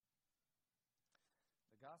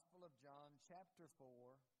Gospel of John, chapter 4,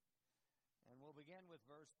 and we'll begin with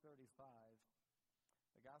verse 35.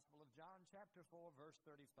 The Gospel of John, chapter 4, verse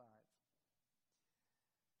 35.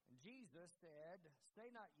 And Jesus said,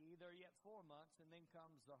 "Stay not ye there yet 4 months, and then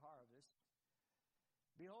comes the harvest.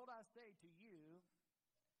 Behold, I say to you,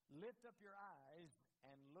 lift up your eyes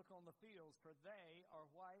and look on the fields, for they are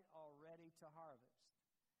white already to harvest.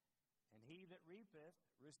 And he that reapeth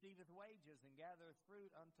receiveth wages, and gathereth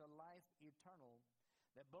fruit unto life eternal,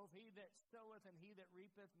 that both he that soweth and he that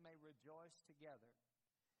reapeth may rejoice together.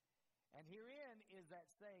 And herein is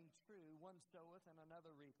that saying true, one soweth and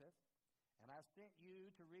another reapeth. And I sent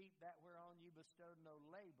you to reap that whereon you bestowed no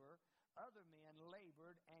labor. Other men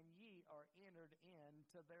labored, and ye are entered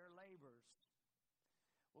into their labors."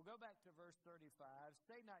 We'll go back to verse 35.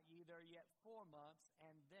 "Stay not ye there yet 4 months,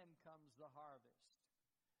 and then comes the harvest."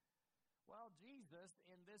 Well, Jesus,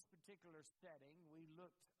 in this particular setting, we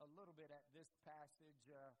looked a little bit at this passage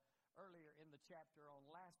earlier in the chapter on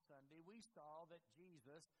last Sunday. We saw that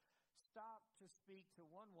Jesus stopped to speak to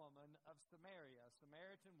one woman of Samaria, a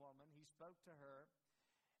Samaritan woman. He spoke to her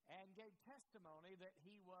and gave testimony that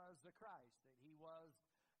he was the Christ, that he was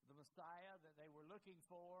the Messiah that they were looking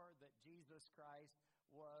for, that Jesus Christ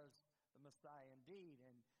was the Messiah indeed.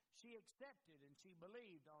 And she accepted and she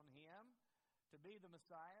believed on him to be the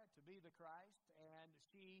Messiah, to be the Christ, and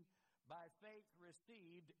she, by faith,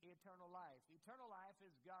 received eternal life. Eternal life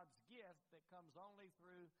is God's gift that comes only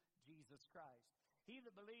through Jesus Christ. He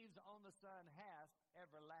that believes on the Son hath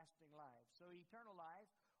everlasting life. So eternal life,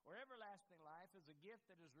 or everlasting life, is a gift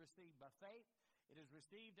that is received by faith. It is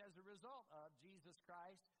received as a result of Jesus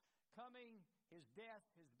Christ coming, his death,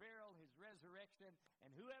 his burial, his resurrection,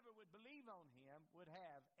 and whoever would believe on him would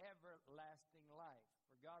have everlasting life.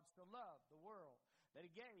 For God so loved the world that he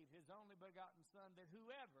gave his only begotten Son, that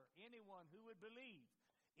whoever, anyone who would believe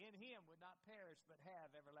in him would not perish but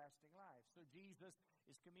have everlasting life. So Jesus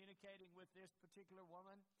is communicating with this particular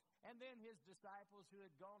woman. And then his disciples, who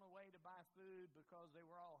had gone away to buy food because they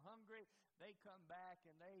were all hungry, they come back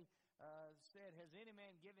and they said, "Has any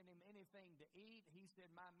man given him anything to eat?" He said,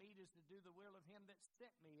 "My meat is to do the will of him that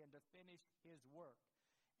sent me and to finish his work."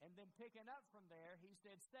 And then picking up from there, he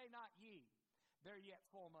said, "Stay not ye there yet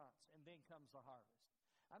 4 months, and then comes the harvest."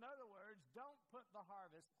 In other words, don't put the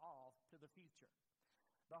harvest off to the future.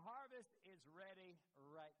 The harvest is ready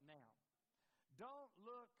right now. Don't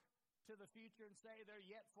look to the future and say there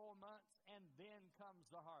yet 4 months, and then comes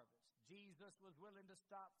the harvest. Jesus was willing to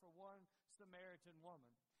stop for one Samaritan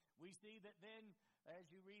woman. We see that then,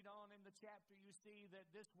 as you read on in the chapter, you see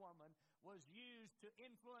that this woman was used to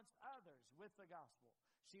influence others with the gospel.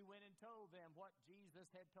 She went and told them what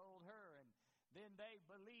Jesus had told her, and then they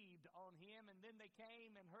believed on him, and then they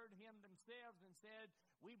came and heard him themselves and said,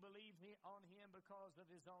 "We believe on him because of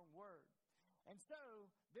his own word." And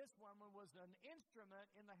so, this woman was an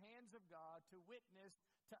instrument in the hands of God to witness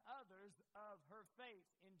to others of her faith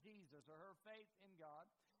in Jesus, or her faith in God.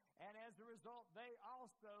 And as a result, they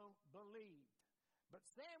also believed. But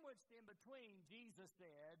sandwiched in between, Jesus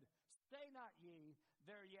said, "Stay not ye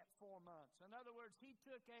there yet 4 months." In other words, he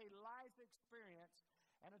took a life experience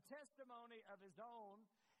and a testimony of his own,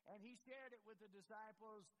 and he shared it with the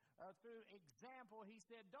disciples through example. He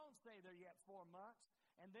said, "Don't stay there yet 4 months."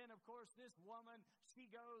 And then, of course, this woman, she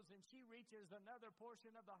goes and she reaches another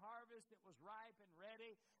portion of the harvest that was ripe and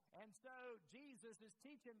ready. And so Jesus is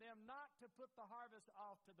teaching them not to put the harvest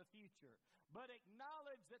off to the future, but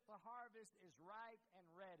acknowledge that the harvest is ripe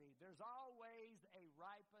and ready. There's always a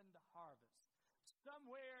ripened harvest.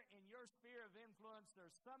 Somewhere in your sphere of influence,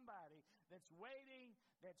 there's somebody that's waiting,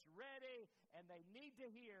 that's ready, and they need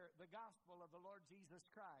to hear the gospel of the Lord Jesus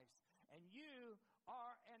Christ. And you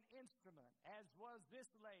are an instrument, as was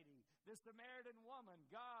this lady, this Samaritan woman.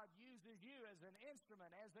 God uses you as an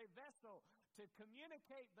instrument, as a vessel to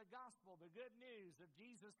communicate the gospel, the good news of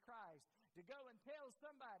Jesus Christ, to go and tell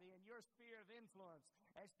somebody in your sphere of influence.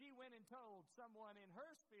 As she went and told someone in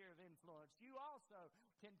her sphere of influence, you also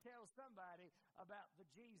can tell somebody about the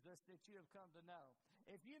Jesus that you have come to know.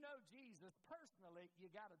 If you know Jesus personally, you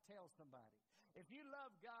got to tell somebody. If you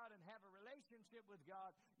love God and have a relationship with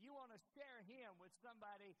God, you want to share him with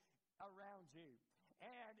somebody around you.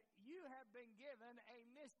 And you have been given a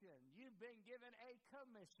mission. You've been given a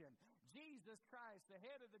commission. Jesus Christ, the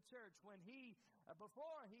head of the church, when he,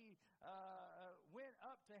 before he went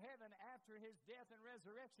up to heaven after his death and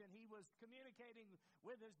resurrection, he was communicating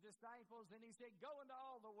with his disciples, and he said, "Go into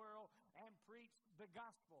all the world and preach the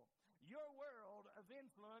gospel." Your world of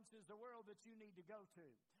influence is the world that you need to go to.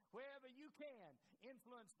 Wherever you can,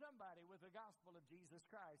 influence somebody with the gospel of Jesus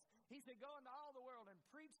Christ. He said, go into all the world and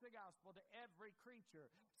preach the gospel to every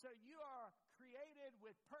creature. So you are created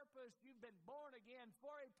with purpose. You've been born again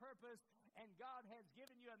for a purpose, and God has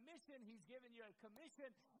given you a mission. He's given you a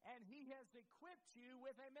commission, and He has equipped you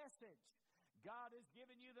with a message. God has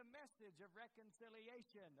given you the message of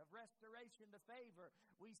reconciliation, of restoration to favor.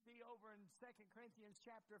 We see over in 2 Corinthians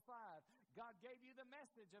chapter 5, God gave you the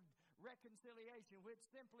message of reconciliation, which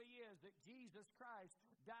simply is that Jesus Christ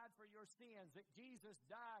died for your sins, that Jesus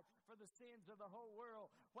died for the sins of the whole world.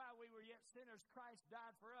 While we were yet sinners, Christ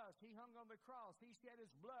died for us. He hung on the cross. He shed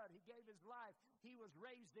His blood. He gave His life. He was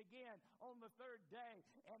raised again on the third day.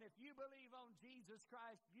 And if you believe on Jesus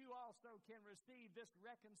Christ, you also can receive this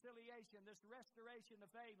reconciliation, this restoration of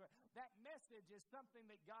favor. That message is something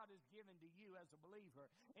that God has given to you as a believer.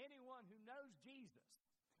 Anyone who knows Jesus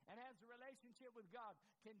and has a relationship with God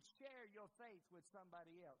can share your faith with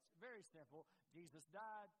somebody else. Very simple. Jesus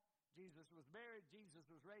died. Jesus was buried. Jesus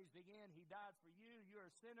was raised again. He died for you. You're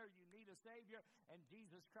a sinner. You need a Savior. And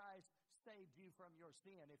Jesus Christ saved you from your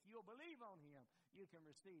sin. If you'll believe on Him, you can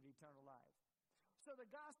receive eternal life. So the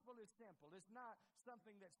gospel is simple. It's not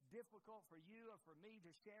something that's difficult for you or for me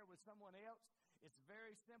to share with someone else. It's a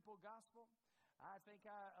very simple gospel. I think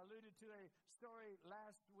I alluded to a story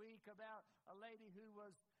last week about a lady who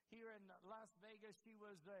was here in Las Vegas. She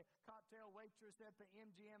was a cocktail waitress at the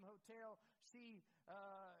MGM Hotel. She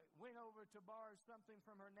went over to borrow something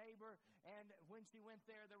from her neighbor, and when she went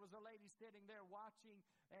there was a lady sitting there watching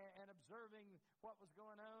and observing what was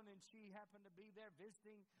going on, and she happened to be there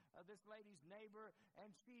visiting this lady's neighbor,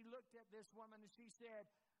 and she looked at this woman and she said,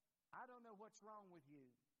 I don't know what's wrong with you,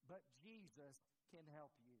 but Jesus can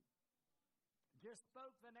help you. Just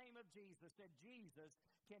spoke the name of Jesus, said Jesus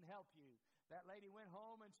can help you. That lady went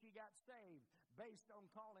home and she got saved based on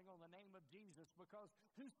calling on the name of Jesus, because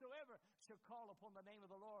whosoever shall call upon the name of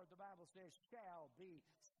the Lord, the Bible says, shall be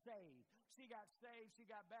saved. She got saved. She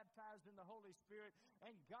got baptized in the Holy Spirit,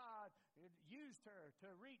 and God used her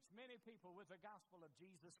to reach many people with the gospel of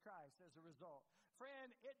Jesus Christ as a result. Friend,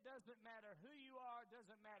 it doesn't matter who you are,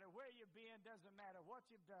 doesn't matter where you've been, doesn't matter what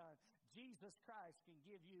you've done. Jesus Christ can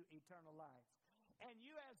give you eternal life. And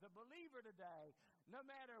you as a believer today, no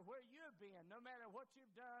matter where you've been, no matter what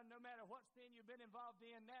you've done, no matter what sin you've been involved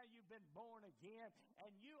in, now you've been born again,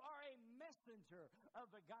 and you are a messenger of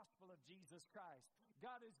the gospel of Jesus Christ.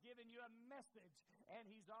 God has given you a message, and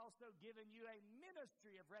He's also given you a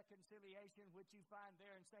ministry of reconciliation, which you find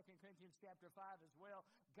there in 2 Corinthians chapter 5 as well.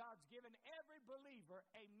 God's given every believer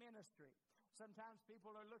a ministry. Sometimes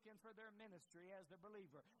people are looking for their ministry as a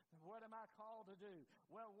believer. What am I called to do?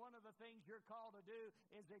 Well, one of the things you're called to do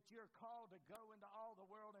is that you're called to go into all the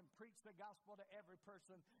world and preach the gospel to every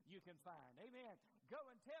person you can find. Amen. Go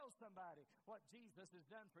and tell somebody what Jesus has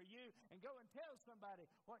done for you, and go and tell somebody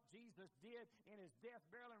what Jesus did in His death,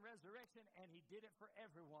 burial, and resurrection, and He did it for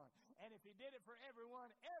everyone. And if He did it for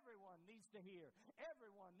everyone, everyone needs to hear.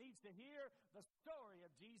 Everyone needs to hear the story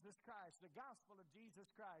of Jesus Christ, the gospel of Jesus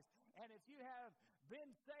Christ. And if you have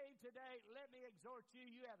been saved today, let me exhort you.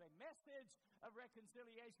 You have a message of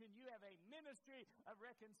reconciliation. You have a ministry of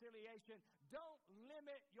reconciliation. Don't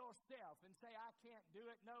limit yourself and say, I can't do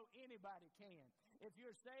it. No, anybody can. If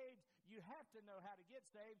you're saved, you have to know how to get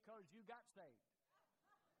saved because you got saved.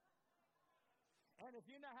 And if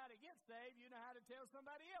you know how to get saved, you know how to tell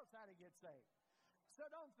somebody else how to get saved. So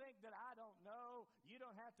don't think that I don't know. You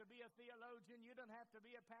don't have to be a theologian. You don't have to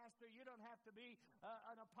be a pastor. You don't have to be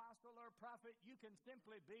an apostle or a prophet. You can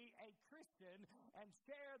simply be a Christian and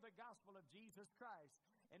share the gospel of Jesus Christ.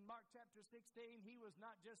 In Mark chapter 16, He was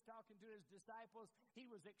not just talking to His disciples. He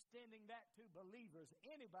was extending that to believers.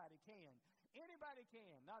 Anybody can. Anybody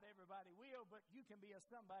can. Not everybody will, but you can be a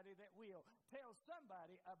somebody that will. Tell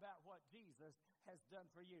somebody about what Jesus has done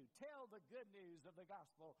for you. Tell the good news of the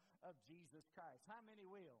gospel of Jesus Christ. How many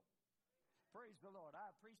will? Praise the Lord.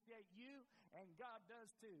 I appreciate you, and God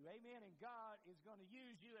does too. Amen. And God is going to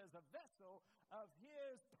use you as a vessel of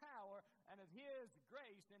His power and of His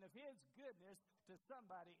grace and of His goodness to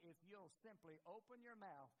somebody if you'll simply open your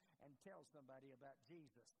mouth and tell somebody about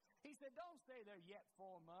Jesus. He said, don't stay there yet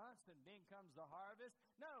 4 months and then comes the harvest.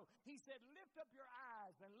 No, He said, lift up your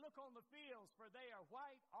eyes and look on the fields, for they are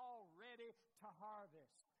white already to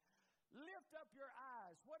harvest. Lift up your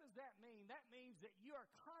eyes. What does that mean? That means that you are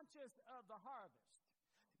conscious of the harvest.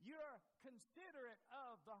 You're considerate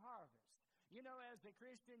of the harvest. You know, as a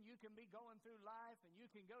Christian, you can be going through life and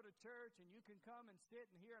you can go to church and you can come and sit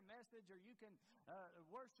and hear a message, or you can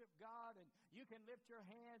worship God and you can lift your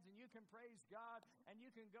hands and you can praise God, and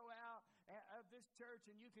you can go out of this church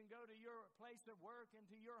and you can go to your place of work and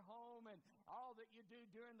to your home and all that you do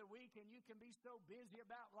during the week, and you can be so busy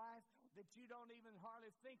about life that you don't even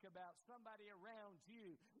hardly think about somebody around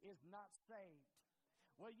you is not saved.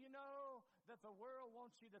 Well, you know that the world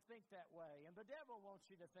wants you to think that way, and the devil wants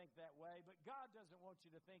you to think that way, but God doesn't want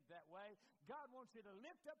you to think that way. God wants you to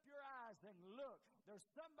lift up your eyes and look. There's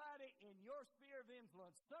somebody in your sphere of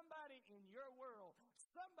influence, somebody in your world,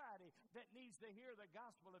 somebody that needs to hear the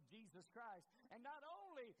gospel of Jesus Christ. And not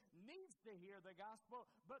only needs to hear the gospel,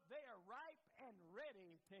 but they are ripe and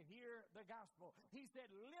ready to hear the gospel. He said,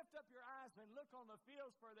 lift up your eyes and look on the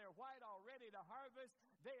fields, for they're white already to harvest.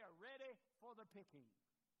 They are ready for the picking.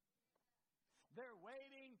 They're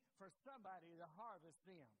waiting for somebody to harvest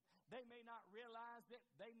them. They may not realize it.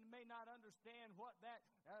 They may not understand what that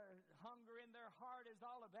hunger in their heart is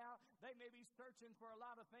all about. They may be searching for a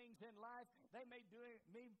lot of things in life. They may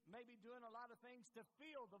be doing a lot of things to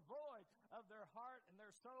fill the void of their heart and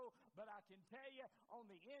their soul. But I can tell you, on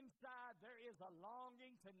the inside, there is a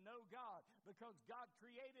longing to know God, because God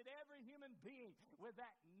created every human being with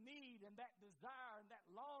that need and that desire and that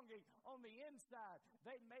longing on the inside.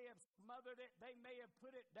 They may have smothered it. They may have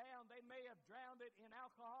put it down. They may have drowned it in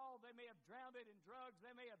alcohol. They may have drowned it in drugs.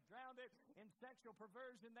 They may have drowned it in sexual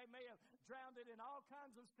perversion. They may have drowned it in all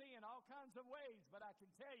kinds of sin, all kinds of ways. But I can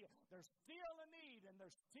tell you, there's still a need and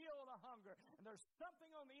there's still a hunger. And there's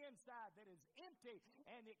something on the inside that is empty,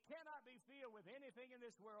 and it cannot be filled with anything in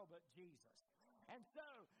this world but Jesus. And so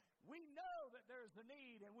we know that there's a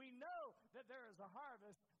need and we know that there is a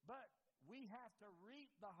harvest, but we have to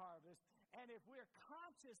reap the harvest. And if we're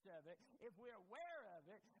conscious of it, if we're aware of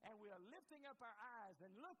it, and we are lifting up our eyes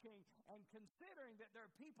and looking and considering that there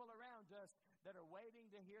are people around us that are waiting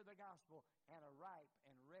to hear the gospel and are ripe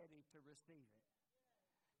and ready to receive it.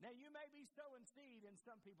 Now, you may be sowing seed in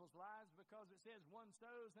some people's lives, because it says one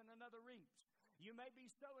sows and another reaps. You may be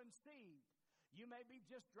sowing seed. You may be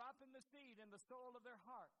just dropping the seed in the soil of their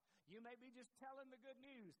heart. You may be just telling the good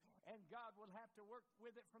news, and God will have to work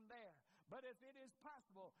with it from there. But if it is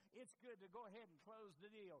possible, it's good to go ahead and close the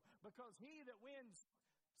deal, because he that wins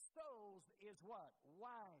souls is what?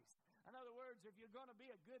 Wise. In other words, if you're going to be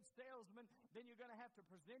a good salesman, then you're going to have to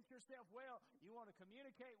present yourself well. You want to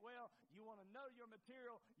communicate well. You want to know your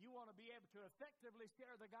material. You want to be able to effectively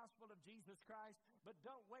share the gospel of Jesus Christ. But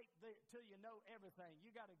don't wait till you know everything. You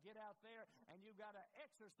got to get out there and you got to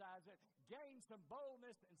exercise it, gain some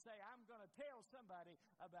boldness, and say, I'm going to tell somebody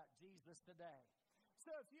about Jesus today. So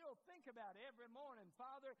if you'll think about every morning,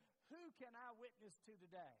 Father, who can I witness to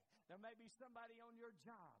today? There may be somebody on your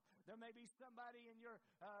job. There may be somebody in your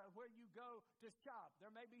where you go to shop.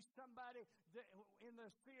 There may be somebody in the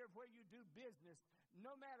sphere of where you do business.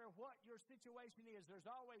 No matter what your situation is, there's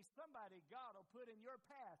always somebody God will put in your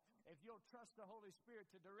path. If you'll trust the Holy Spirit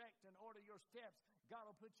to direct and order your steps, God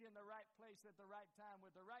will put you in the right place at the right time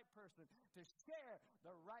with the right person to share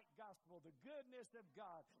the right gospel, the goodness of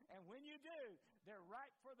God. And when you do, they're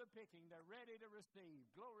ripe for the picking. They're ready to receive.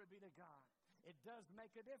 Glory be to God. It does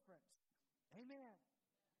make a difference. Amen.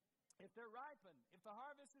 If they're ripened, if the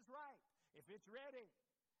harvest is ripe, if it's ready.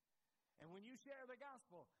 And when you share the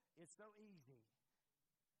gospel, it's so easy.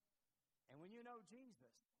 And when you know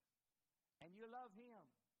Jesus, and you love him,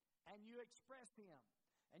 and you express him,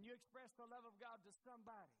 and you express the love of God to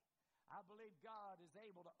somebody, I believe God is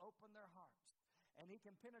able to open their hearts. And he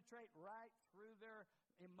can penetrate right through their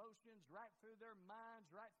emotions, right through their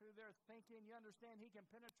minds, right through their thinking. You understand? He can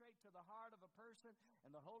penetrate to the heart of a person,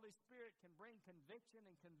 and the Holy Spirit can bring conviction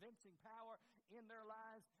and convincing power in their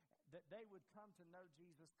lives that they would come to know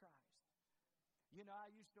Jesus Christ. You know,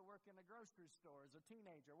 I used to work in a grocery store as a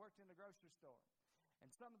teenager. I worked in the grocery store.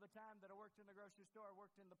 And some of the time that I worked in the grocery store, I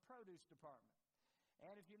worked in the produce department.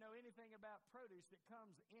 And if you know anything about produce that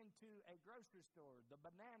comes into a grocery store, the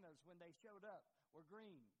bananas, when they showed up, were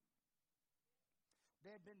green.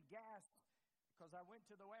 They had been gassed, because I went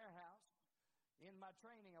to the warehouse. In my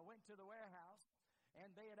training, I went to the warehouse,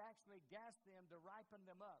 and they had actually gassed them to ripen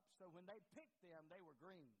them up. So when they picked them, they were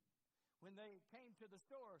green. When they came to the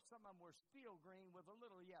store, some of them were steel green with a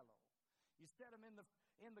little yellow. You set them in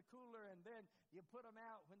the cooler, and then you put them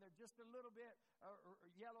out when they're just a little bit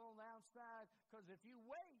yellow on the outside. Because if you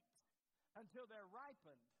wait until they're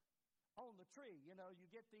ripened on the tree, you know, you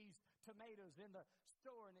get these tomatoes in the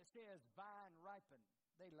store, and it says vine ripened.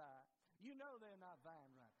 They lie. You know they're not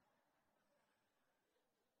vine ripened.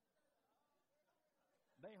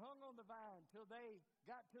 They hung on the vine till they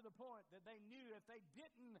got to the point that they knew if they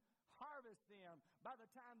didn't harvest them, by the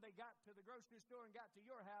time they got to the grocery store and got to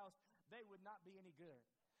your house, they would not be any good.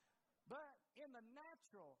 But in the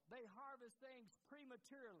natural, they harvest things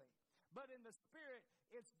prematurely. But in the spirit,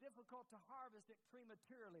 it's difficult to harvest it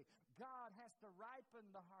prematurely. God has to ripen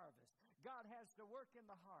the harvest. God has to work in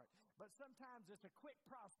the heart. But sometimes it's a quick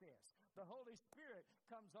process. The Holy Spirit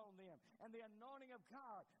comes on them, and the anointing of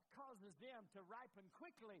God causes them to ripen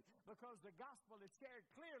quickly because the gospel is shared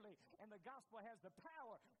clearly, and the gospel has the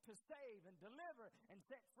power to save and deliver and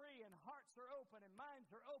set free, and hearts are open and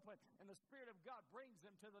minds are open, and the Spirit of God brings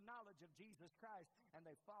them to the knowledge of Jesus Christ, and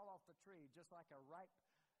they fall off the tree just like a ripe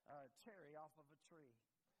cherry off of a tree.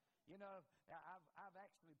 You know, I've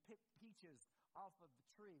actually picked peaches off of the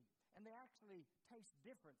tree, and they actually taste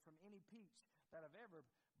different from any peach that I've ever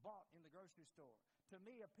bought in the grocery store. To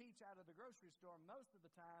me, a peach out of the grocery store most of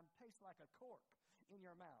the time tastes like a cork in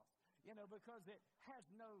your mouth, you know, because it has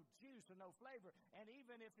no juice or no flavor. And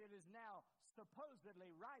even if it is now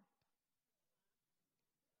supposedly ripe,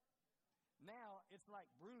 now it's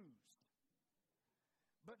like bruised.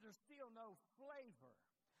 But there's still no flavor.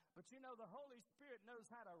 But you know, the Holy Spirit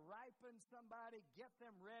knows how to ripen somebody, get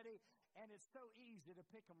them ready, and it's so easy to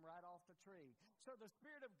pick them right off the tree. So the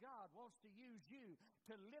Spirit of God wants to use you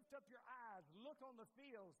to lift up your eyes, look on the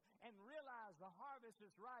fields, and realize the harvest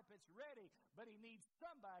is ripe, it's ready, but He needs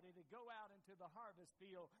somebody to go out into the harvest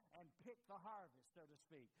field and pick the harvest, so to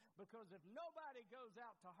speak. Because if nobody goes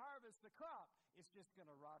out to harvest the crop, it's just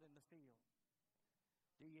going to rot in the field.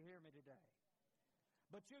 Do you hear me today?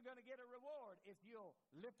 But you're going to get a reward if you'll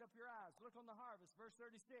lift up your eyes. Look on the harvest, verse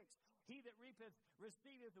 36. He that reapeth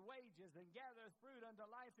receiveth wages, and gathereth fruit unto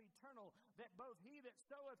life eternal, that both he that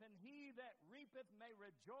soweth and he that reapeth may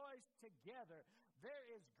rejoice together. There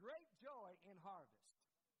is great joy in harvest.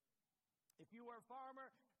 If you were a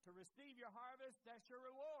farmer, to receive your harvest, that's your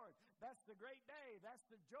reward. That's the great day. That's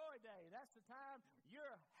the joy day. That's the time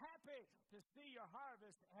you're happy to see your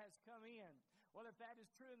harvest has come in. Well, if that is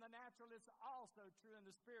true in the natural, it's also true in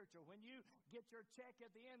the spiritual. When you get your check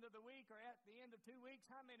at the end of the week or at the end of 2 weeks,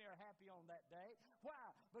 how many are happy on that day?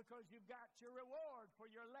 Why? Because you've got your reward for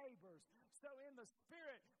your labors. So in the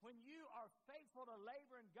spirit, when you are faithful to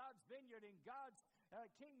labor in God's vineyard, in God's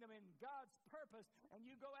kingdom, in God's purpose, and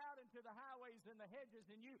you go out into the highways and the hedges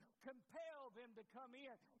and you compel them to come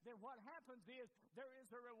in, then what happens is there is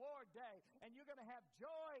a reward day, and you're going to have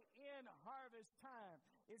joy in harvest time.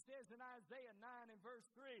 It says in Isaiah 9 and verse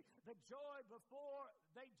 3, they joy before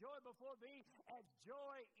thee as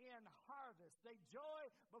joy in harvest. They joy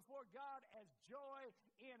before God as joy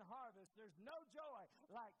in harvest. There's no joy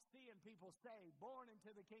like seeing people saved, born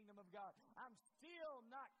into the kingdom of God. I'm still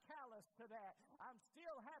not callous to that. I'm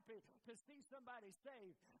still happy to see somebody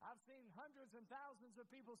saved. I've seen hundreds and thousands of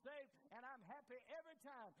people saved, and I'm happy every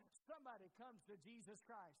time somebody comes to Jesus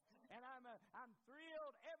Christ. And I'm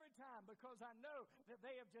thrilled every time because I know that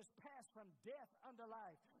they have just passed from death unto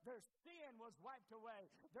life. Their sin was wiped away.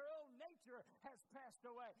 Their old nature has passed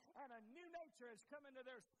away. And a new nature has come into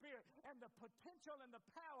their spirit. And the potential and the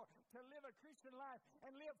power to live a Christian life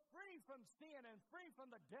and live free from sin and free from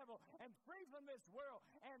the devil and free from this world.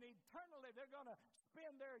 And eternally they're going to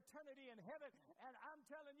spend their eternity in heaven. And I'm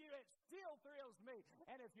telling you, it still thrills me.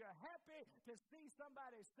 And if you're happy to see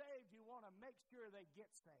somebody saved, you want to make sure they get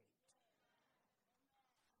saved.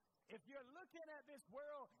 If you're looking at this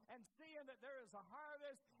world and seeing that there is a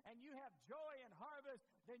harvest and you have joy in harvest,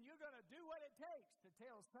 then you're going to do what it takes to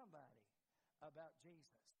tell somebody about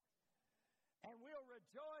Jesus. And we'll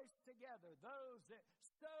rejoice together. Those that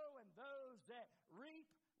sow and those that reap,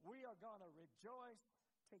 we are going to rejoice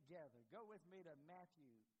together. Go with me to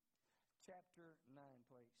Matthew chapter 9,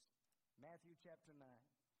 please. Matthew chapter 9.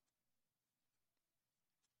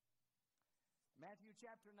 Matthew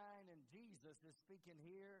chapter 9, and Jesus is speaking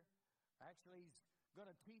here. Actually, he's going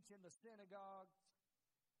to teach in the synagogue.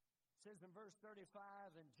 It says in verse 35,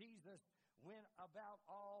 and Jesus went about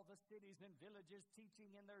all the cities and villages,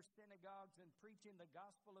 teaching in their synagogues and preaching the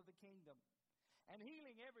gospel of the kingdom, and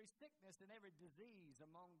healing every sickness and every disease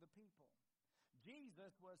among the people.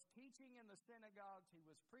 Jesus was teaching in the synagogues. He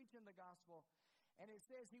was preaching the gospel, and it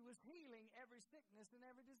says he was healing every sickness and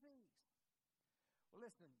every disease. Well,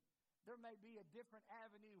 listen. There may be a different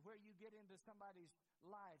avenue where you get into somebody's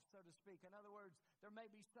life, so to speak. In other words, there may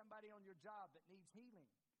be somebody on your job that needs healing.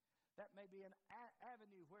 That may be an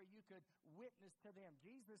avenue where you could witness to them.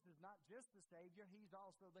 Jesus is not just the Savior, He's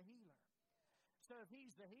also the healer. So if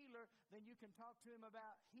He's the healer, then you can talk to Him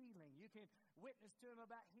about healing. You can witness to Him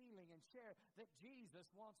about healing and share that Jesus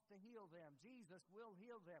wants to heal them. Jesus will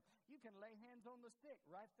heal them. You can lay hands on the sick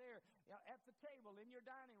right there at the table, in your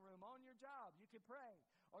dining room, on your job. You can pray.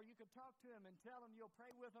 or you could talk to them and tell them you'll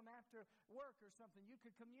pray with them after work or something. You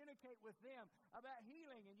could communicate with them about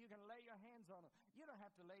healing, and you can lay your hands on them. You don't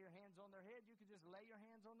have to lay your hands on their head. You can just lay your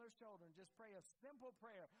hands on their shoulder and just pray a simple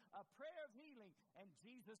prayer, a prayer of healing, and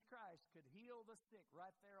Jesus Christ could heal the sick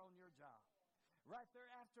right there on your job. Right there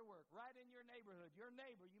after work, right in your neighborhood. Your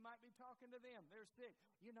neighbor, you might be talking to them. They're sick.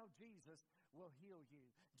 You know, Jesus will heal you.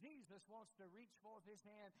 Jesus wants to reach forth his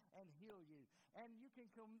hand and heal you. And you can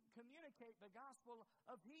communicate the gospel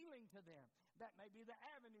of healing to them. That may be the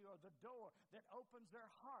avenue or the door that opens their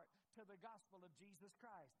heart to the gospel of Jesus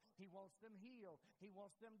Christ. He wants them healed. He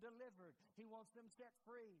wants them delivered. He wants them set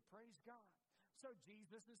free. Praise God. So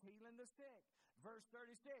Jesus is healing the sick. Verse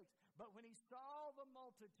 36, but when he saw the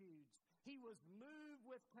multitudes, he was moved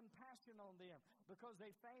with compassion on them because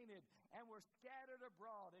they fainted and were scattered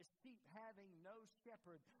abroad as sheep having no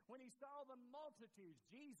shepherd. When he saw the multitudes,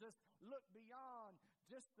 Jesus looked beyond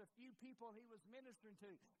just the few people he was ministering to.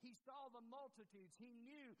 He saw the multitudes. He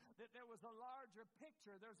knew that there was a larger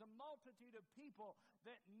picture. There's a multitude of people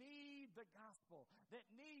that need the gospel, that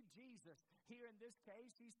need Jesus. Here in this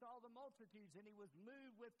case, he saw the multitudes and he was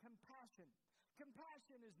moved with compassion.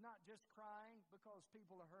 Compassion is not just crying because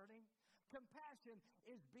people are hurting. Compassion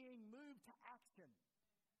is being moved to action.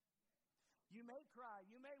 You may cry,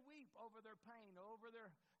 you may weep over their pain, over their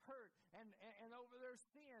hurt, and over their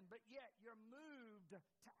sin, but yet you're moved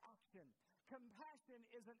to action. Compassion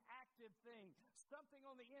is an active thing. Something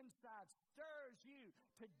on the inside stirs you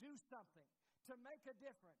to do something, to make a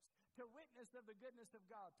difference, to witness of the goodness of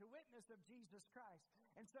God, to witness of Jesus Christ.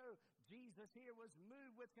 And so Jesus here was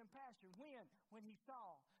moved with compassion. When he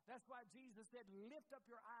saw. That's why Jesus said, lift up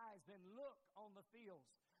your eyes and look on the fields.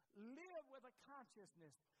 Live with a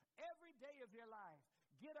consciousness every day of your life.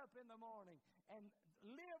 Get up in the morning and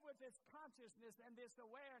live with this consciousness and this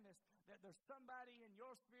awareness that there's somebody in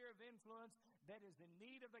your sphere of influence that is in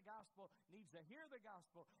need of the gospel, needs to hear the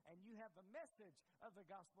gospel, and you have the message of the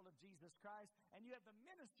gospel of Jesus Christ, and you have the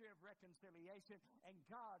ministry of reconciliation, and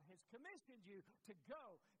God has commissioned you to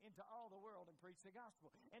go into all the world and preach the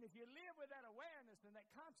gospel. And if you live with that awareness and that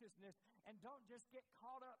consciousness and don't just get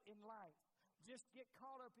caught up in life, just get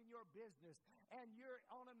caught up in your business, and you're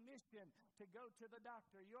on a mission to go to the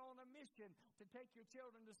doctor. You're on a mission to take your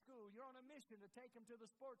children to school. You're on a mission to take them to the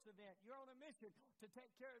sports event. You're on a mission to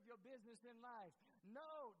take care of your business in life.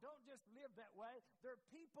 No, don't just live that way. There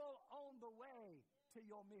are people on the way to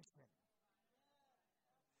your mission.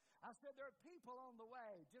 I said there are people on the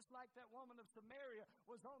way, just like that woman of Samaria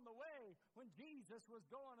was on the way when Jesus was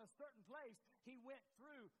going a certain place. He went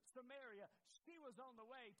through Samaria. She was on the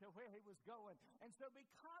way to where he was going. And so be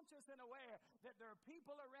conscious and aware that there are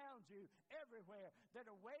people around you everywhere that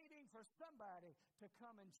are waiting for somebody to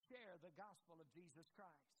come and share the gospel of Jesus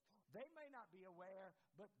Christ. They may not be aware,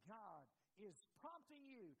 but God is prompting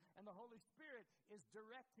you, and the Holy Spirit is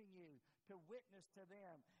directing you to witness to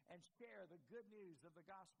them and share the good news of the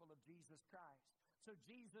gospel of Jesus Christ. So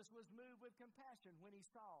Jesus was moved with compassion when he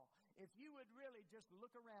saw. If you would really just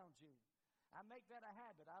look around you, I make that a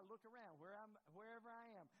habit. I look around wherever I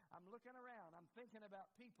am. I'm looking around. I'm thinking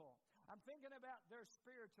about people. I'm thinking about their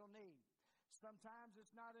spiritual need. Sometimes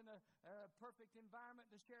it's not in a perfect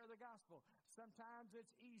environment to share the gospel. Sometimes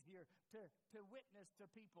it's easier to witness to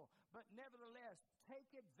people. But nevertheless,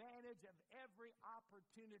 take advantage of every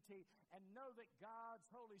opportunity and know that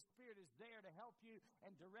God's Holy Spirit is there to help you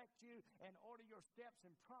and direct you and order your steps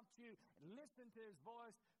and prompt you. Listen to his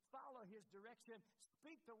voice. Follow his direction.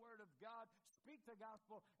 Speak the word of God. Speak the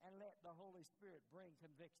gospel and let the Holy Spirit bring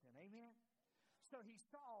conviction. Amen? So he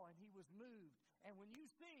saw and he was moved. And when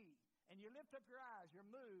you see and you lift up your eyes, you're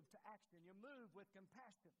moved to action. You're moved with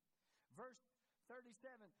compassion. Verse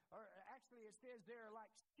 37, or actually it says they're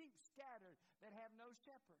like sheep scattered that have no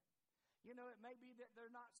shepherd. You know, it may be that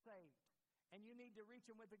they're not saved, and you need to reach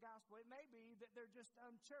them with the gospel. It may be that they're just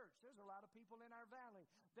unchurched. There's a lot of people in our valley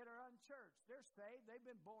that are unchurched. They're saved. They've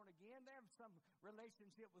been born again. They have some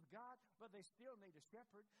relationship with God, but they still need a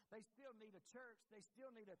shepherd. They still need a church. They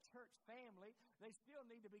still need a church family. They still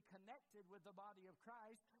need to be connected with the body of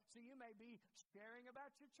Christ. So you may be sharing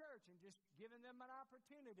about your church and just giving them an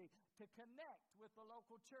opportunity to connect with the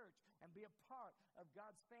local church and be a part of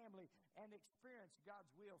God's family and experience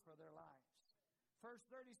God's will for their lives. Verse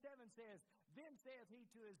 37 says, then saith he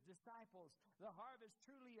to his disciples, the harvest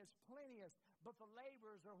truly is plenteous, but the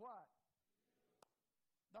laborers are what?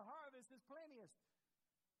 The harvest is plenteous.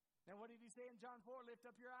 And what did he say in John 4? Lift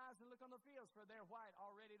up your eyes and look on the fields, for they're white,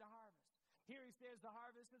 already to harvest. Here he says the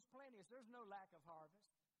harvest is plenteous. There's no lack of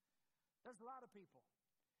harvest. There's a lot of people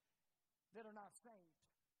that are not saved.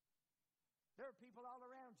 There are people all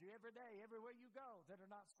around you every day, everywhere you go, that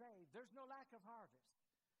are not saved. There's no lack of harvest.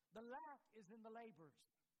 The lack is in the labors.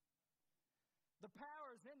 The power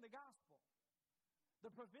is in the gospel.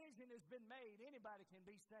 The provision has been made. Anybody can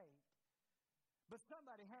be saved. But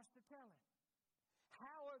somebody has to tell it.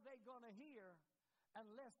 How are they going to hear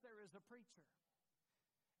unless there is a preacher?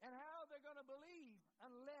 And how are they going to believe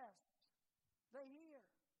unless they hear?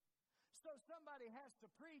 So somebody has to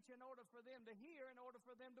preach in order for them to hear, in order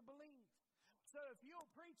for them to believe. So if you'll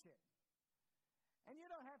preach it, and you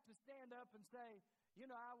don't have to stand up and say,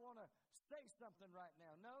 I want to say something right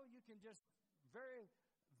now. No, you can just very,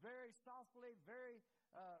 very softly, very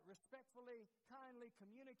respectfully, kindly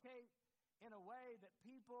communicate in a way that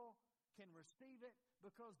people can receive it,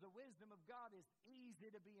 because the wisdom of God is easy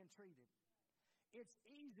to be entreated. It's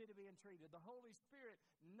easy to be entreated. The Holy Spirit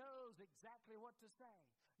knows exactly what to say.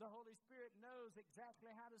 The Holy Spirit knows exactly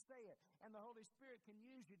how to say it. And the Holy Spirit can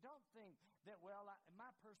use you. Don't think that,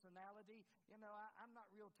 my personality, I'm not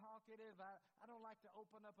real talkative. I don't like to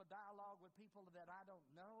open up a dialogue with people that I don't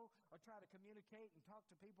know, or try to communicate and talk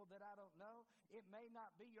to people that I don't know. It may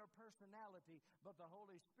not be your personality, but the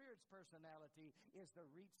Holy Spirit's personality is to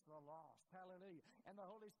reach the lost. Hallelujah. And the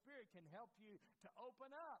Holy Spirit can help you to open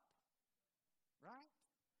up, right?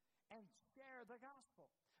 And share the gospel.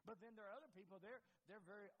 But then there are other people, they're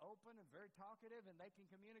very open and very talkative, and they can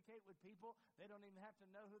communicate with people. They don't even have to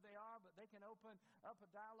know who they are, but they can open up a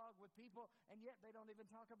dialogue with people, and yet they don't even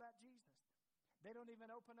talk about Jesus. They don't even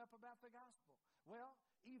open up about the gospel. Well,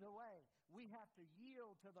 either way, we have to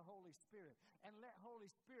yield to the Holy Spirit and let Holy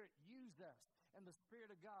Spirit use us. And the Spirit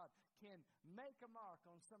of God can make a mark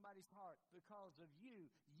on somebody's heart because of you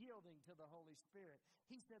yielding to the Holy Spirit.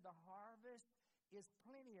 He said the harvest is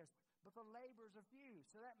plenteous, but the labors are few.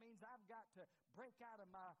 So that means I've got to break out of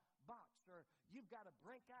my box, or you've got to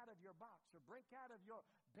break out of your box, or break out of your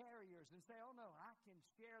barriers and say, oh no, I can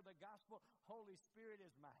share the gospel. Holy Spirit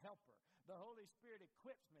is my helper. The Holy Spirit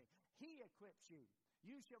equips me. He equips you.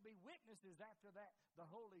 You shall be witnesses after that the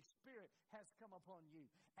Holy Spirit has come upon you.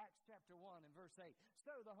 Acts chapter 1 and verse 8.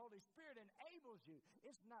 So the Holy Spirit enables you.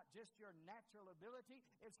 It's not just your natural ability.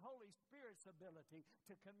 It's Holy Spirit's ability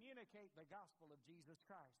to communicate the gospel of Jesus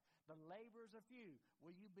Christ. The labors are few.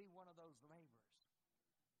 Will you be one of those laborers?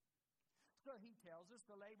 So he tells us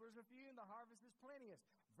the labors are few and the harvest is plenteous.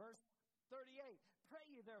 Verse 38. Pray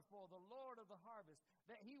ye therefore the Lord of the harvest,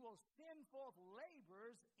 that he will send forth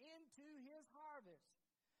laborers into his harvest.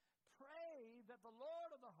 Pray that the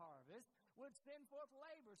Lord of the harvest would send forth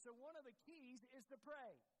labor. So one of the keys is to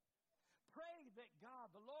pray. Pray that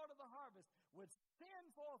God, the Lord of the harvest, would send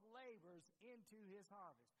forth laborers into his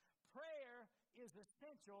harvest. Prayer is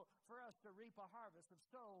essential for us to reap a harvest of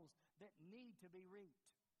souls that need to be reaped.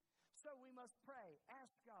 So we must pray,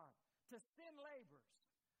 ask God to send laborers.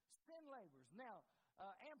 Send laborers. Now,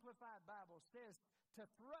 Amplified Bible says to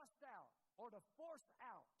thrust out or to force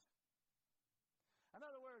out. In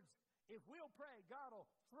other words, if we'll pray, God will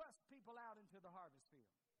thrust people out into the harvest field.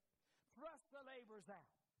 Thrust the laborers out.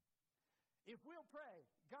 If we'll pray,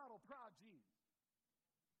 God will prod you.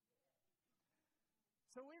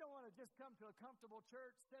 So we don't want to just come to a comfortable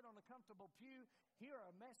church, sit on a comfortable pew, hear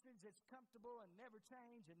a message that's comfortable and never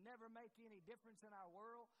change and never make any difference in our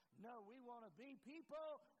world. No, we want to be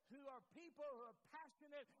people who are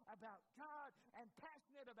passionate about God and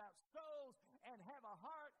passionate about souls and have a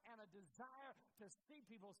heart and a desire to see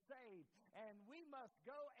people saved. And we must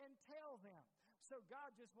go and tell them. So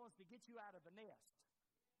God just wants to get you out of the nest.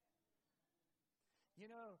 You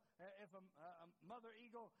know, if a mother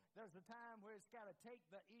eagle, there's a time where it's got to take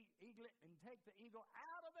the eaglet and take the eagle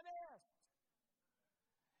out of the nest.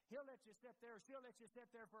 He'll let you sit there, she'll let you sit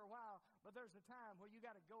there for a while, but there's a time where you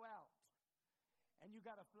got to go out and you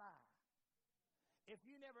got to fly. If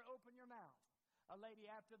you never open your mouth, a lady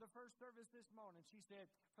after the first service this morning, she said,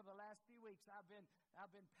 for the last few weeks, I've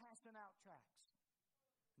been passing out tracts.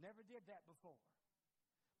 Never did that before,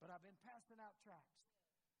 but I've been passing out tracts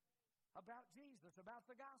about Jesus, about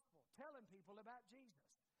the gospel, telling people about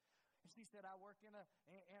Jesus. And she said, I work in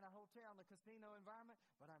a hotel, in a casino environment,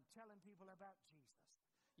 but I'm telling people about Jesus.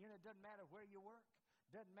 You know, it doesn't matter where you work.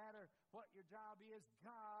 Doesn't matter what your job is.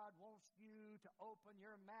 God wants you to open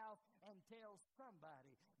your mouth and tell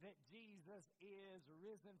somebody that Jesus is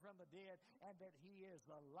risen from the dead and that he is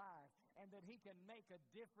alive and that he can make a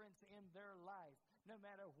difference in their life. No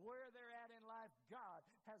matter where they're at in life, God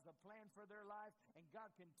has a plan for their life, and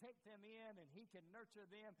God can take them in, and he can nurture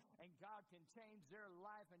them, and God can change their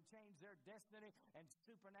life and change their destiny, and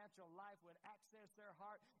supernatural life would access their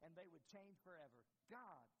heart, and they would change forever.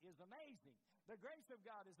 God is amazing. The grace of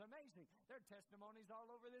God is amazing. There are testimonies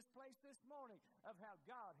all over this place this morning of how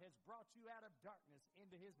God has brought you out of darkness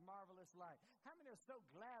into his marvelous light. How many are so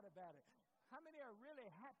glad about it? How many are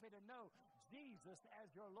really happy to know Jesus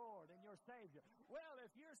as your Lord and your Savior? Well,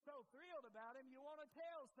 if you're so thrilled about Him, you want to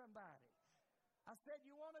tell somebody. I said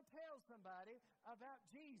you want to tell somebody about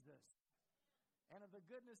Jesus and of the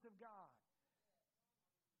goodness of God.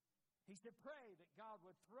 He said, pray that God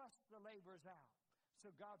would thrust the laborers out.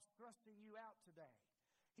 So God's thrusting you out today.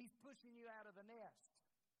 He's pushing you out of the nest.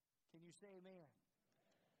 Can you say amen?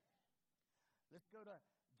 Let's go to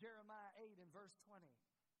Jeremiah 8 and verse 20.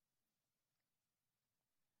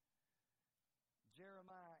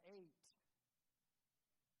 Jeremiah 8.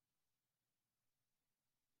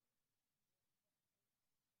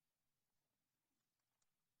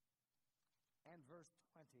 And verse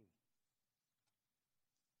 20.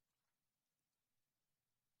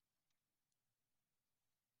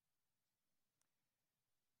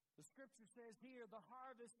 The scripture says here, the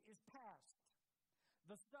harvest is past,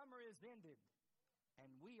 the summer is ended,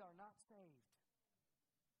 and we are not saved.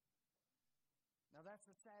 Now that's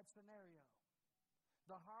a sad scenario.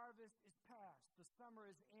 The harvest is past, the summer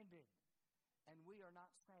is ended, and we are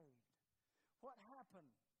not saved. What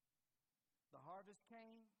happened? The harvest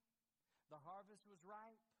came, the harvest was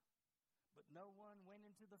ripe, but no one went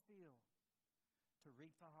into the field to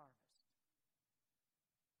reap the harvest.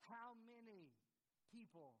 How many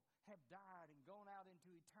people have died and gone out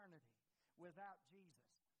into eternity without Jesus?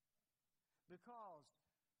 Because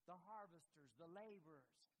the harvesters, the laborers,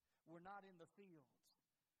 were not in the fields.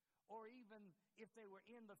 Or even if they were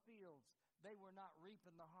in the fields, they were not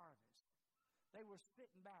reaping the harvest. They were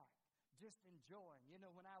sitting back, just enjoying. You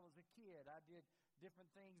know, when I was a kid, I did different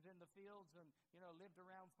things in the fields and, lived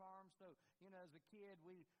around farms. So, as a kid,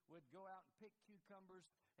 we would go out and pick cucumbers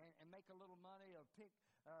and make a little money, or pick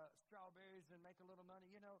strawberries and make a little money.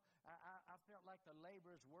 I felt like the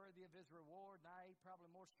labor is worthy of his reward, and I ate probably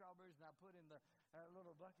more strawberries than I put in the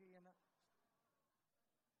little bucket.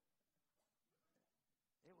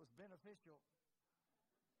 It was beneficial.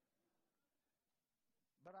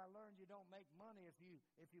 But I learned you don't make money if you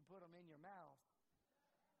put them in your mouth.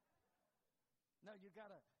 No, you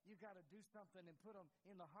gotta do something and put them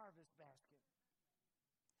in the harvest basket.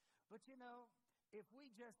 But if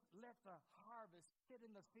we just let the harvest sit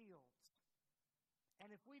in the fields,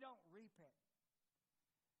 and if we don't reap it,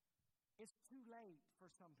 it's too late for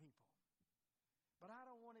some people. But I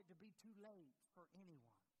don't want it to be too late for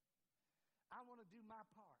anyone. I want to do my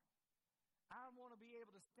part. I want to be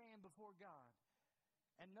able to stand before God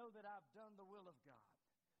and know that I've done the will of God,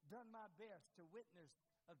 done my best to witness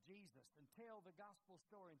of Jesus and tell the gospel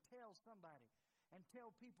story and tell somebody and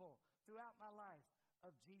tell people throughout my life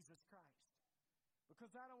of Jesus Christ.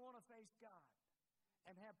 Because I don't want to face God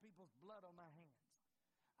and have people's blood on my hands.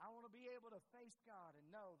 I want to be able to face God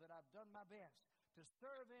and know that I've done my best to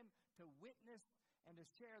serve Him, to witness, and to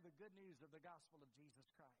share the good news of the gospel of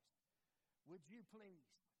Jesus Christ. Would you please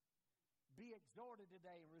be exhorted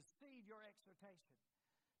today and receive your exhortation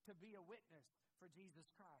to be a witness for Jesus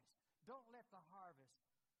Christ? Don't let the harvest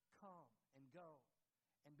come and go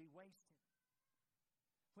and be wasted.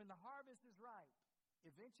 When the harvest is ripe,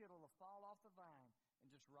 eventually it will fall off the vine and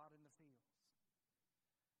just rot in the fields.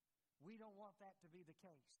 We don't want that to be the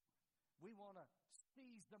case. We want to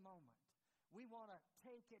seize the moment. We want to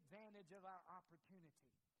take advantage of our opportunity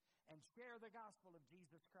and share the gospel of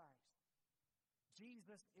Jesus Christ.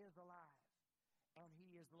 Jesus is alive, and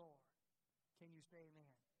He is Lord. Can you say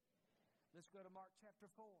amen? Let's go to Mark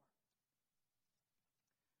chapter 4.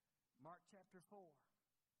 Mark chapter 4.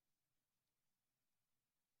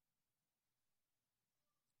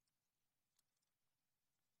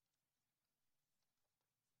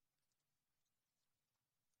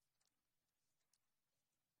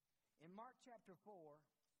 In Mark chapter 4,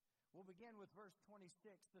 we'll begin with verse 26.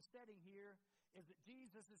 The setting here is that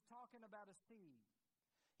Jesus is talking about a seed.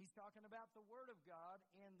 He's talking about the Word of God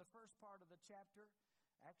in the first part of the chapter.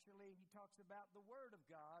 Actually, he talks about the Word of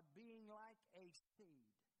God being like a seed.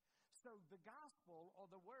 So the gospel or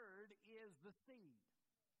the Word is the seed.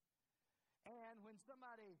 And when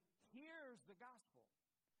somebody hears the gospel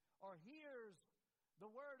or hears the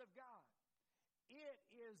Word of God, it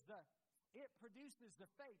produces the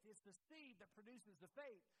faith. It's the seed that produces the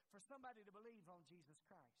faith for somebody to believe on Jesus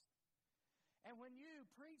Christ. And when you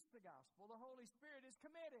preach the gospel, the Holy Spirit is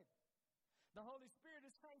committed. The Holy Spirit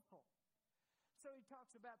is faithful. So he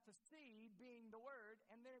talks about the seed being the Word,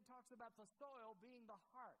 and then it talks about the soil being the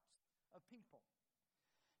hearts of people.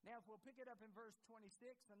 Now, if we'll pick it up in verse 26,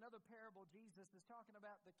 another parable Jesus is talking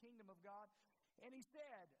about the kingdom of God. And he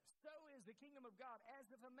said, so is the kingdom of God,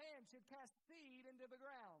 as if a man should cast seed into the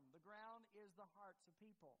ground. The ground is the hearts of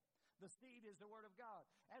people. The seed is the Word of God.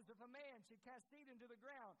 As if a man should cast seed into the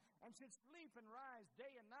ground and should sleep and rise day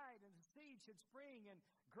and night, and the seed should spring and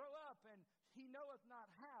grow up, and he knoweth not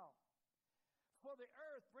how. For the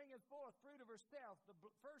earth bringeth forth fruit of herself,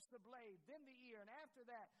 first the blade, then the ear, and after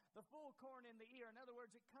that the full corn in the ear. In other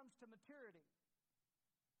words, it comes to maturity.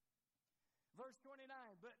 Verse 29,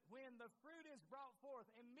 but when the fruit is brought forth,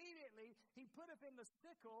 immediately he putteth in the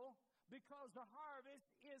sickle, because the harvest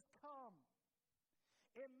is come.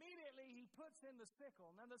 Immediately he puts in the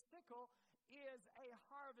sickle. Now the sickle is a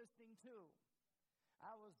harvesting tool.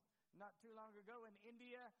 I was not too long ago in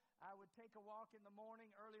India. I would take a walk in the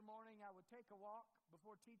morning, early morning. I would take a walk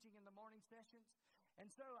before teaching in the morning sessions. And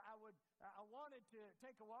so I wanted to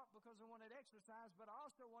take a walk because I wanted exercise, but I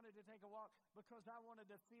also wanted to take a walk because I wanted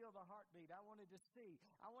to feel the heartbeat. I wanted to see.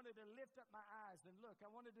 I wanted to lift up my eyes and look. I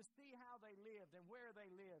wanted to see how they lived and where they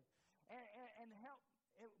lived, and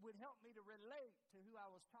it would help me to relate to who I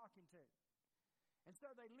was talking to. And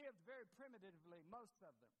so they lived very primitively, most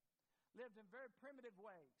of them. Lived in very primitive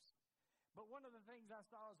ways. But one of the things I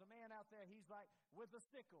saw is a man out there, he's like with a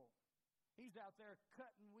sickle. He's out there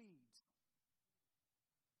cutting weeds.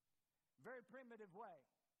 Very primitive way.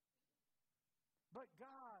 But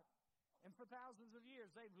God, and for thousands of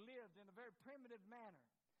years, they've lived in a very primitive manner.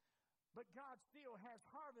 But God still has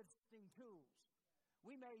harvesting tools.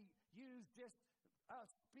 We may use just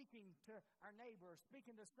us speaking to our neighbor,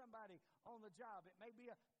 speaking to somebody on the job. It may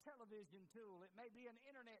be a television tool. It may be an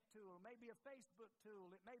internet tool. It may be a Facebook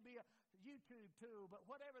tool. It may be a YouTube tool. But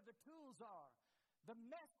whatever the tools are, the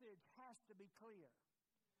message has to be clear.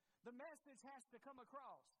 The message has to come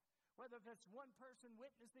across. Whether that's one person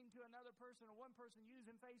witnessing to another person, or one person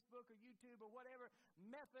using Facebook or YouTube or whatever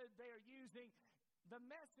method they are using, the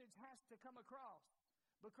message has to come across,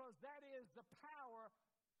 because that is the power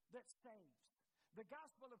that saves. The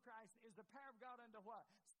gospel of Christ is the power of God unto what?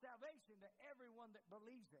 Salvation to everyone that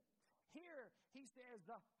believes it. Here he says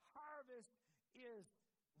the harvest is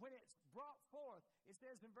when it's brought forth. It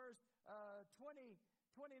says in verse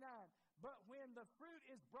 29, but when the fruit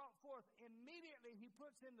is brought forth, immediately he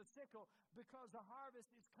puts in the sickle, because the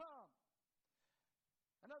harvest is come.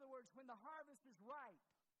 In other words, when the harvest is ripe.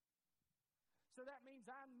 So that means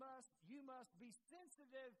you must be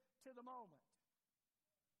sensitive to the moment.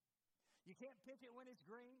 You can't pick it when it's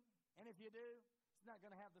green, and if you do, it's not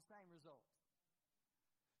going to have the same results.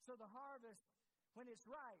 So the harvest, when it's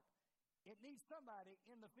ripe, it needs somebody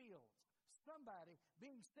in the fields, somebody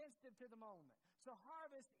being sensitive to the moment. So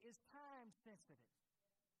harvest is time sensitive.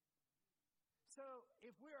 So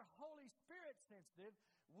if we're Holy Spirit sensitive,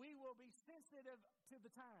 we will be sensitive to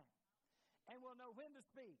the time, and we'll know when to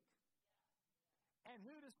speak, and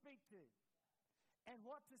who to speak to, and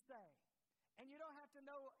what to say. And you don't have to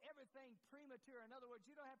know everything premature. In other words,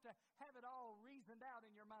 you don't have to have it all reasoned out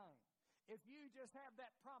in your mind. If you just have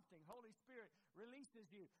that prompting, Holy Spirit releases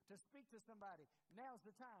you to speak to somebody, now's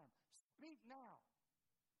the time. Speak now.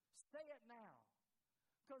 Say it now.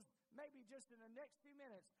 Because maybe just in the next few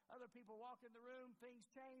minutes, other people walk in the room, things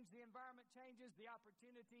change, the environment changes, the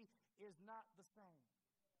opportunity is not the same.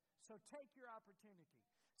 So take your opportunity.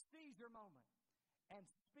 Seize your moment and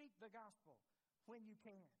speak the gospel when you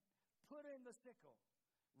can. Put in the sickle.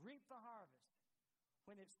 Reap the harvest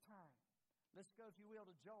when it's time. Let's go, if you will,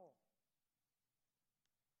 to Joel.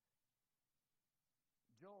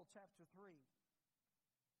 Joel chapter 3.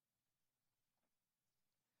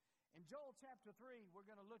 In Joel chapter 3, we're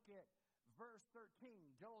going to look at verse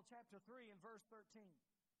 13. Joel chapter 3 and verse 13.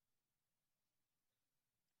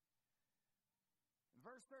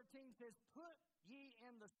 Verse 13 says, put ye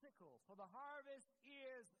in the sickle, for the harvest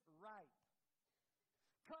is ripe.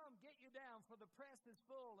 Come, get you down, for the press is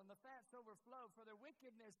full, and the fats overflow, for their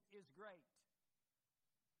wickedness is great.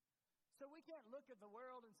 So we can't look at the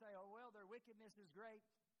world and say, oh, well, their wickedness is great.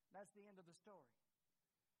 That's the end of the story.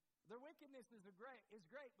 Their wickedness is great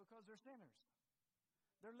because they're sinners.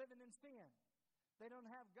 They're living in sin. They don't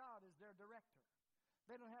have God as their director.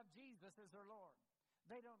 They don't have Jesus as their Lord.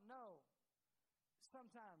 They don't know,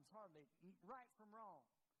 sometimes hardly, right from wrong.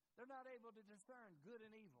 They're not able to discern good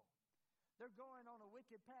and evil. They're going on a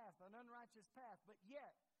wicked path, an unrighteous path, but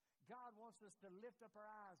yet God wants us to lift up our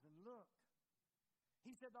eyes and look.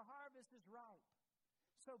 He said the harvest is ripe,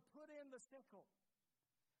 so put in the sickle.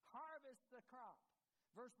 Harvest the crop.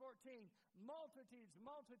 Verse 14, multitudes,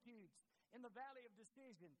 multitudes in the valley of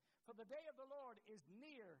decision, for the day of the Lord is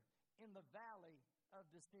near in the valley of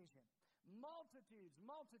decision. Multitudes,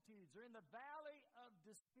 multitudes are in the valley of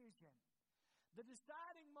decision. The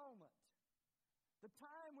deciding moment, the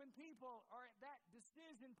time when people are at that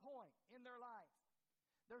decision point in their life.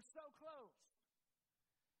 They're so close.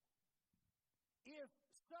 If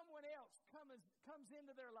someone else comes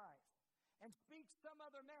into their life and speaks some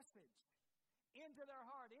other message, into their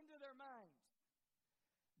heart, into their minds.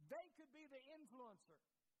 They could be the influencer.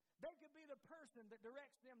 They could be the person that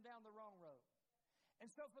directs them down the wrong road. And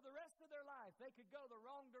so for the rest of their life, they could go the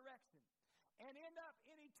wrong direction and end up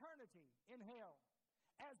in eternity in hell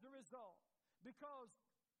as a result, because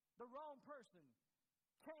the wrong person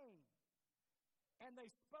came and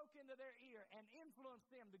they spoke into their ear and influenced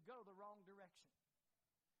them to go the wrong direction.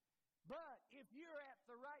 But if you're at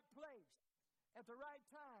the right place, at the right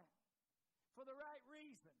time, for the right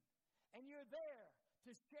reason, and you're there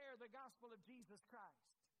to share the gospel of Jesus Christ,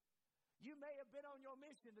 you may have been on your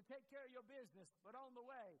mission to take care of your business, but on the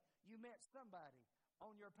way, you met somebody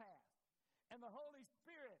on your path. And the Holy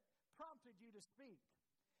Spirit prompted you to speak.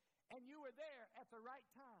 And you were there at the right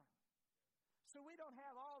time. So we don't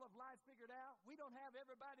have all of life figured out. We don't have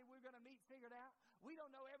everybody we're going to meet figured out. We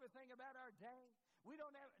don't know everything about our day. We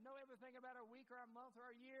don't know everything about our week or our month or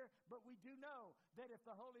our year. But we do know that if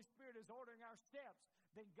the Holy Spirit is ordering our steps,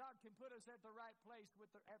 then God can put us at the right place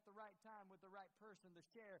at the right time with the right person to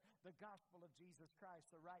share the gospel of Jesus Christ,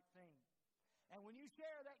 the right thing. And when you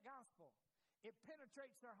share that gospel, it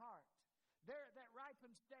penetrates their heart. They're at that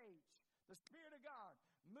ripened stage. The Spirit of God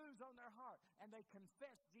moves on their heart, and they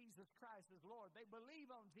confess Jesus Christ as Lord. They believe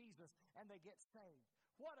on Jesus, and they get saved.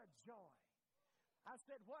 What a joy. I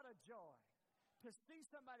said, what a joy to see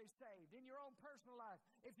somebody saved in your own personal life.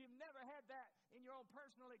 If you've never had that in your own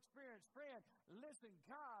personal experience, friend, listen,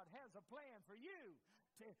 God has a plan for you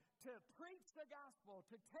to preach the gospel,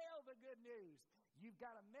 to tell the good news. You've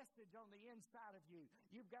got a message on the inside of you.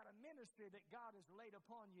 You've got a ministry that God has laid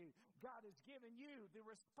upon you. God has given you the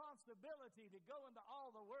responsibility to go into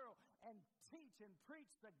all the world and teach and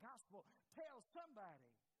preach the gospel. Tell somebody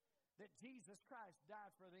that Jesus Christ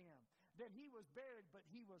died for them, that He was buried, but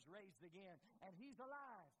He was raised again, and He's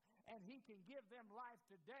alive. And He can give them life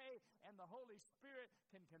today, and the Holy Spirit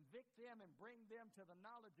can convict them and bring them to the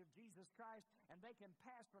knowledge of Jesus Christ, and they can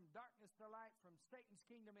pass from darkness to light, from Satan's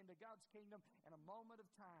kingdom into God's kingdom in a moment of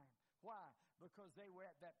time. Why? Because they were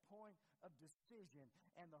at that point of decision,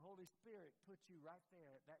 and the Holy Spirit put you right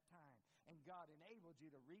there at that time, and God enabled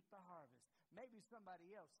you to reap the harvest. Maybe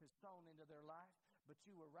somebody else has sown into their life, but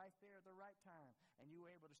you were right there at the right time, and you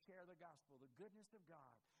were able to share the gospel, the goodness of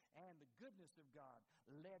God. And the goodness of God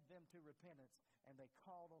led them to repentance, and they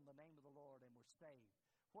called on the name of the Lord and were saved.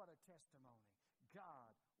 What a testimony.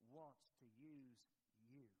 God